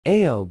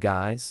Ayo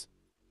guys!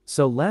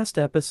 So last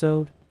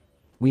episode,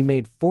 we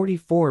made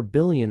 44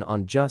 billion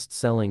on just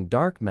selling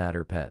dark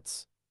matter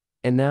pets.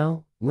 And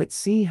now, let's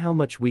see how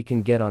much we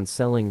can get on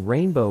selling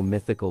rainbow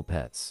mythical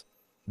pets.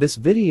 This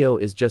video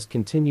is just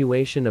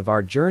continuation of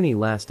our journey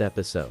last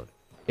episode.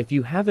 If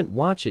you haven't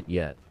watched it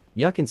yet,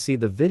 you can see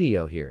the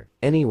video here.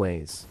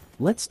 Anyways,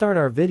 let's start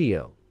our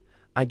video.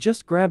 I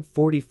just grabbed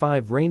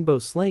 45 rainbow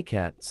sleigh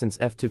cat since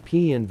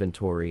F2P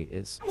inventory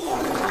is.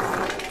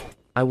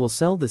 I will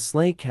sell the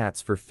sleigh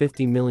cats for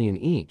 50 million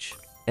each,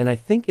 and I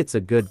think it's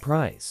a good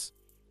price.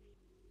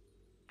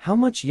 How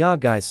much ya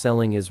guys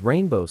selling is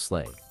rainbow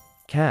sleigh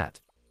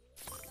cat?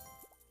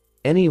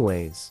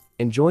 Anyways,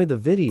 enjoy the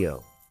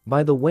video.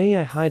 By the way,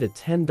 I hide a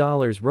 $10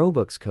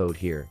 Robux code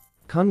here.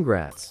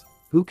 Congrats.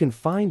 Who can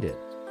find it?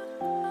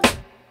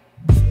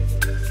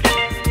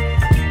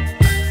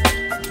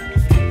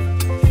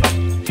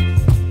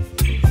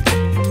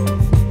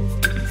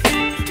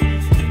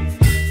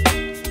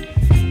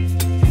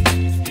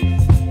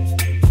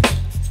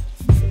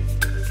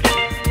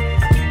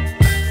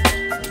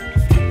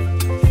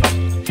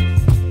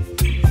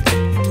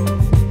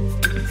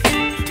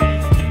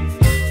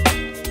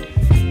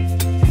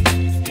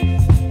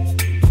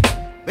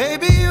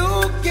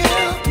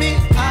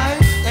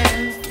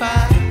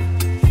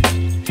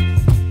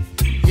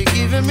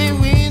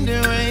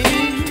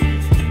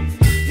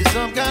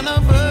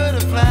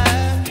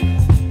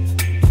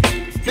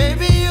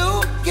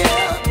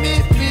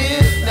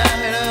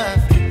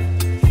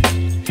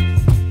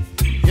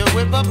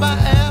 My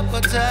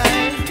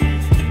appetite,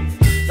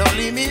 don't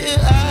leave me here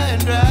high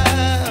and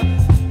dry.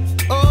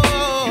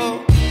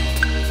 Oh,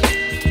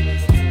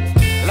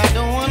 well, I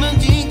don't wanna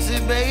jinx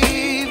it,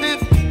 baby,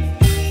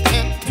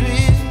 and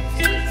twist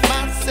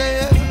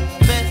myself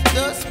at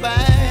the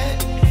spine.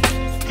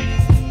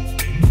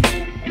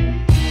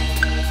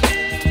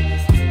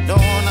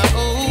 Don't wanna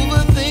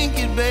overthink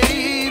it,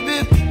 baby,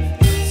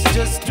 it's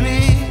just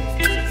twist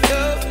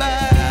your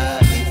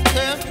body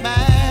and mine.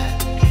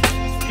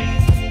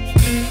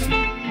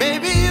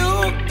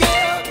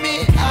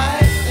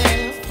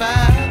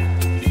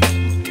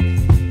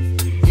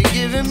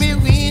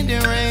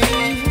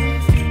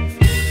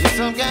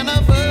 Some kind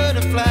of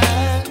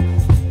butterfly.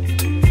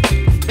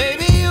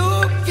 Baby, you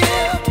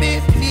give me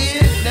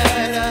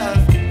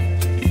midnight.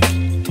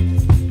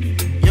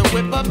 You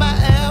whip up my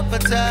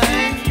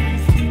appetite.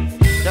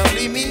 Don't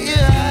leave me here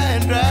high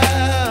and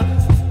dry.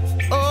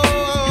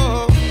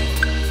 Oh,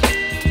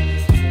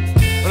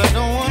 but I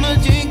don't wanna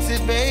jinx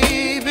it,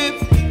 baby.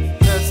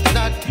 Let's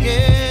not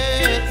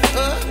get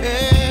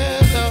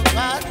ahead of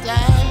my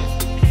time.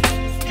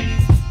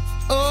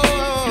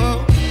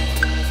 Oh,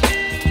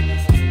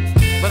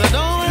 but I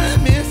don't wanna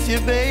miss you,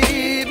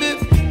 baby.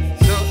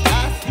 So I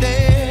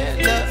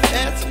stand up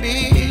and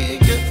speak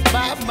just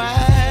my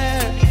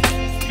mind.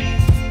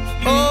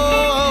 Oh,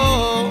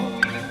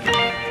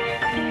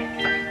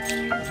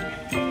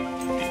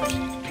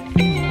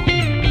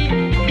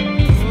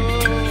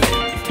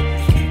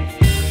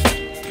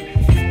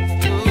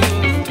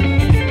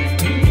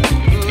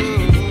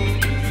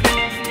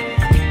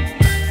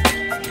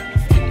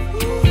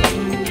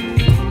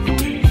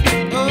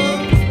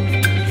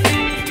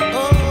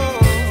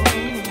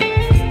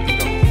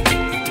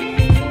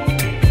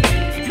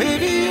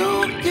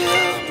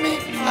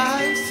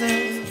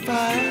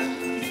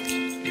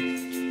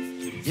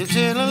 you're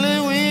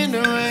chilling when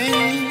the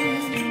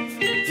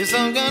rain. You're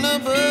some kind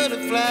of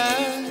butterfly.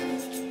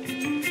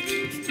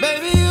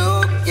 Baby,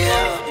 you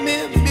give me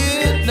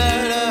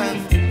midnight.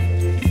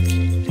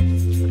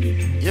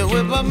 You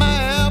whip up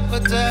my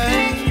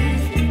appetite.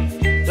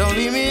 Don't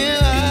leave me here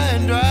high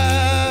and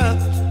dry.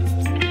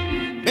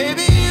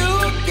 Baby, you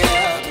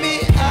give me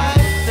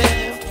ice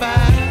and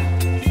fire.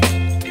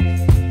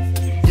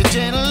 You're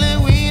channeling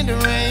wind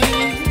and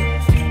rain.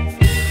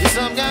 You're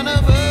some kind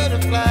of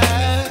butterfly.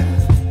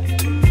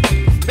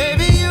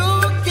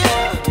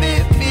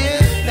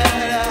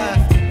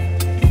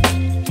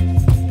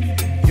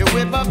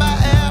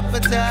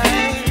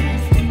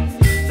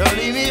 Don't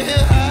leave me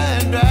here high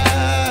and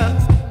dry.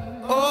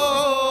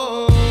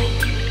 Oh,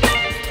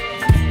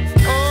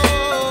 oh,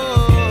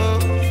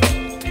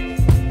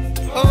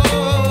 oh,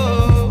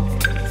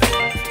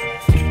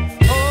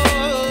 oh.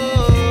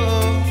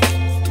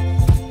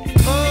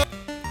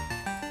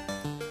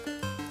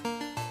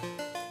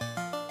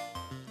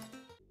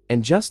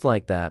 And just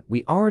like that,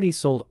 we already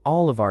sold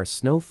all of our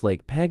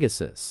Snowflake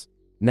Pegasus.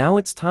 Now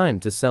it's time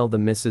to sell the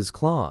Mrs.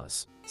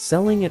 Claus.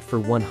 Selling it for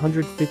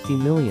 150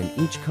 million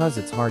each cause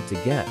it's hard to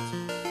get.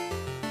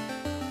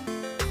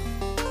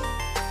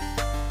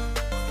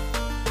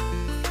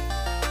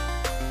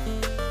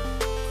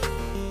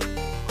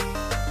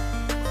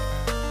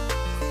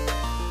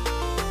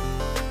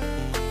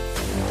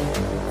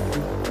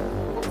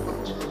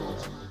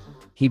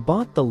 He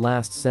bought the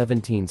last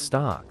 17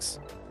 stocks.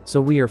 So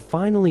we are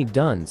finally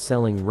done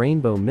selling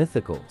rainbow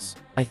mythicals.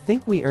 I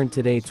think we earned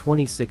today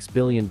 26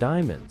 billion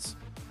diamonds.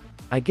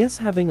 I guess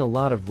having a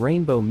lot of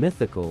rainbow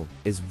mythical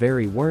is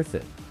very worth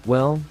it.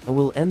 Well, I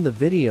will end the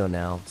video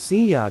now.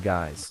 See ya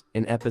guys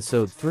in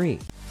episode 3.